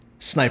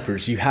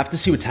Snipers, you have to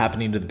see what's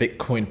happening to the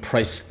Bitcoin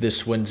price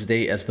this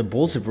Wednesday as the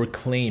bulls have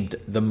reclaimed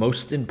the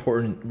most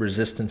important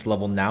resistance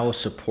level, now a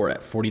support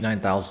at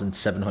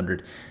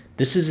 49,700.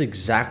 This is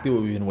exactly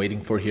what we've been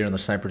waiting for here on the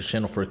Snipers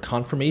channel, for a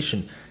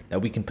confirmation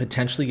that we can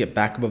potentially get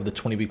back above the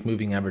 20-week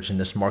moving average in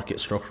this market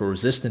structural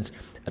resistance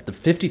at the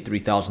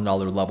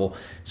 $53,000 level.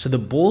 So the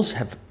bulls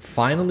have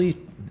finally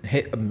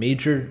hit a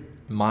major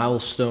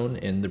milestone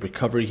in the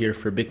recovery here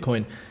for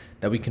Bitcoin,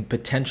 that we can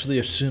potentially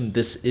assume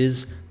this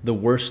is the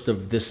worst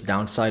of this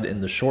downside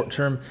in the short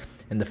term.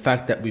 And the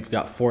fact that we've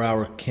got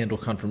 4-hour candle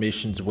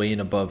confirmations way in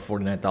above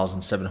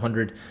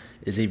 49,700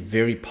 is a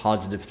very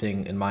positive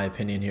thing in my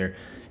opinion here.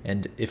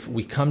 And if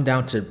we come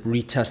down to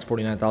retest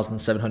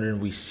 49,700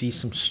 and we see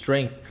some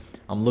strength,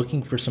 I'm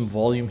looking for some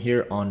volume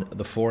here on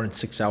the 4 and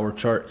 6 hour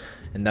chart,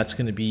 and that's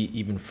going to be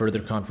even further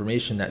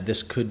confirmation that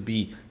this could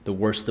be the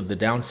worst of the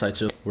downside.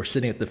 So we're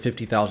sitting at the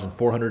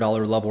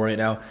 $50,400 level right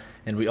now,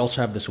 and we also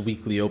have this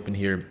weekly open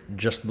here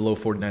just below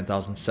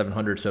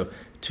 49,700. So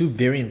two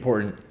very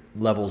important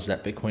levels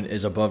that Bitcoin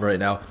is above right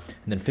now.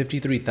 And then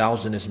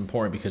 53,000 is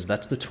important because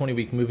that's the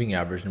 20-week moving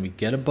average, and we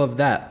get above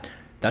that,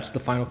 that's the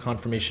final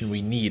confirmation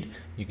we need.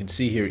 You can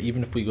see here,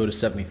 even if we go to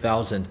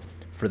 70,000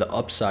 for the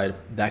upside,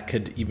 that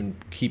could even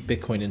keep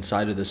Bitcoin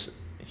inside of this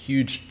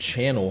huge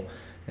channel,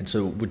 and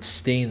so it would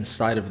stay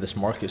inside of this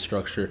market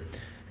structure,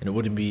 and it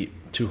wouldn't be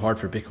too hard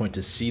for Bitcoin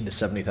to see the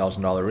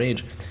 $70,000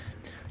 range.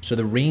 So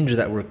the range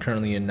that we're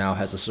currently in now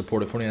has a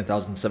support of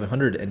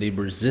 49,700 and a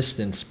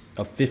resistance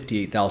of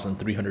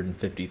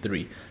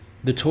 58,353.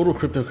 The total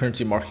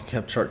cryptocurrency market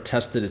cap chart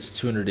tested its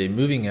 200-day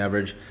moving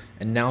average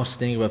and now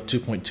staying above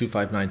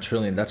 2.259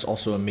 trillion. That's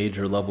also a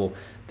major level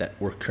that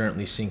we're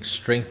currently seeing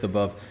strength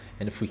above.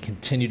 And if we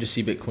continue to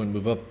see Bitcoin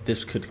move up,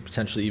 this could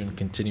potentially even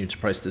continue to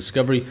price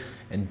discovery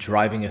and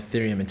driving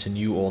Ethereum into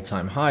new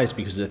all-time highs,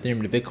 because the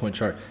Ethereum to Bitcoin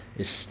chart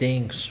is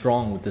staying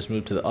strong with this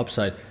move to the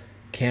upside,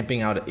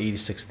 camping out at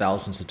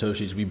 86,000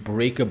 Satoshis. We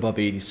break above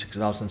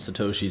 86,000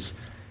 Satoshis,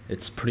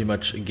 it's pretty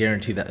much a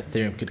guarantee that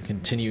Ethereum could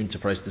continue into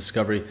price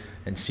discovery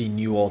and see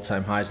new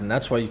all-time highs. And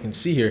that's why you can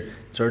see here,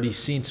 it's already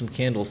seen some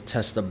candles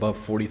test above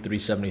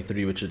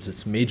 43.73, which is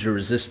its major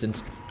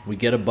resistance. We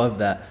get above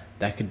that,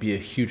 that could be a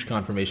huge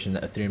confirmation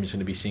that Ethereum is going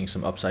to be seeing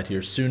some upside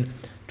here soon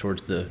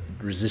towards the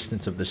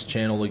resistance of this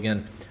channel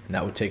again, and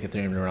that would take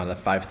Ethereum to around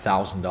that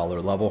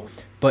 $5,000 level.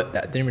 But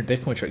that Ethereum to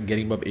Bitcoin chart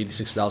getting above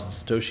 86,000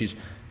 Satoshis,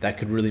 that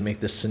could really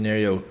make this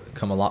scenario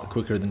come a lot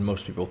quicker than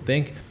most people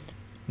think.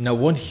 Now,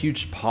 one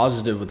huge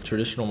positive with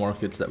traditional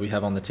markets that we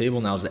have on the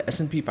table now is the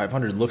S&P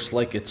 500 looks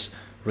like it's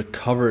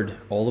recovered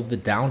all of the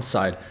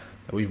downside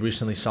that we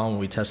recently saw when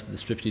we tested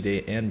this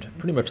 50-day and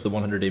pretty much the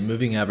 100-day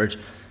moving average.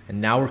 And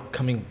now we're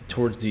coming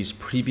towards these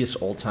previous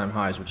all-time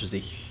highs, which is a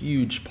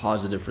huge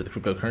positive for the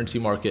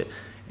cryptocurrency market.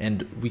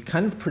 And we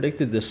kind of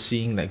predicted this,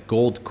 seeing that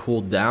gold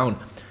cooled down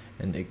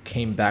and it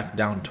came back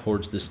down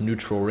towards this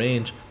neutral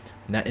range.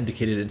 And that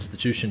indicated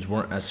institutions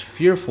weren't as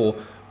fearful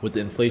with the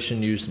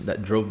inflation news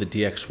that drove the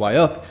DXY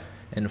up.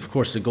 And of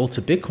course, the gold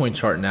to Bitcoin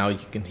chart now, you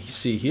can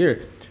see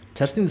here,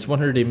 testing this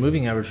 100-day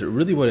moving average,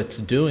 really what it's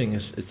doing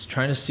is it's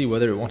trying to see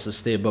whether it wants to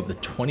stay above the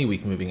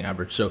 20-week moving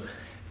average. So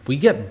if we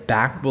get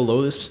back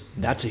below this,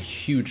 that's a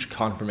huge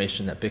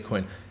confirmation that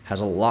Bitcoin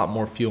has a lot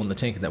more fuel in the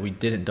tank and that we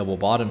didn't double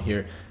bottom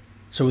here.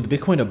 So with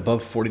Bitcoin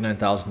above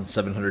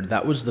 49,700,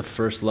 that was the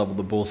first level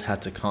the bulls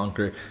had to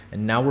conquer.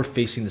 And now we're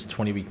facing this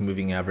 20-week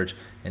moving average.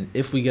 And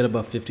if we get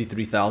above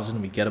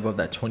 53,000, we get above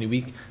that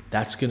 20-week,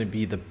 that's going to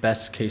be the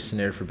best case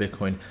scenario for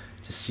Bitcoin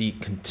to see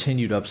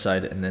continued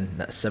upside. And then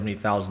that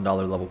 $70,000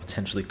 level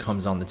potentially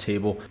comes on the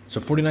table.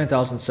 So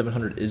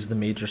 49,700 is the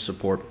major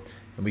support.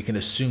 And we can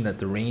assume that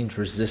the range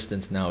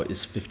resistance now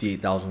is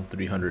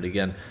 58,300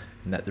 again,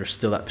 and that there's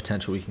still that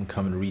potential we can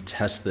come and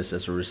retest this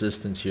as a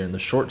resistance here in the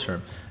short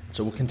term.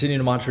 So we'll continue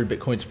to monitor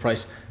Bitcoin's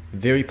price.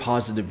 Very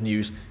positive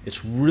news.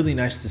 It's really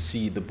nice to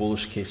see the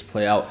bullish case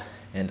play out.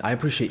 And I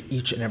appreciate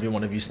each and every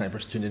one of you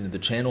snipers tuned into the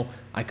channel.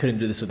 I couldn't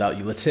do this without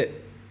you. Let's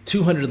hit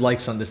 200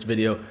 likes on this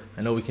video.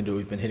 I know we can do it.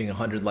 We've been hitting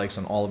 100 likes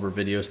on all of our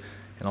videos.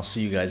 And I'll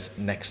see you guys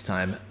next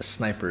time.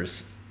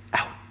 Snipers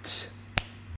out.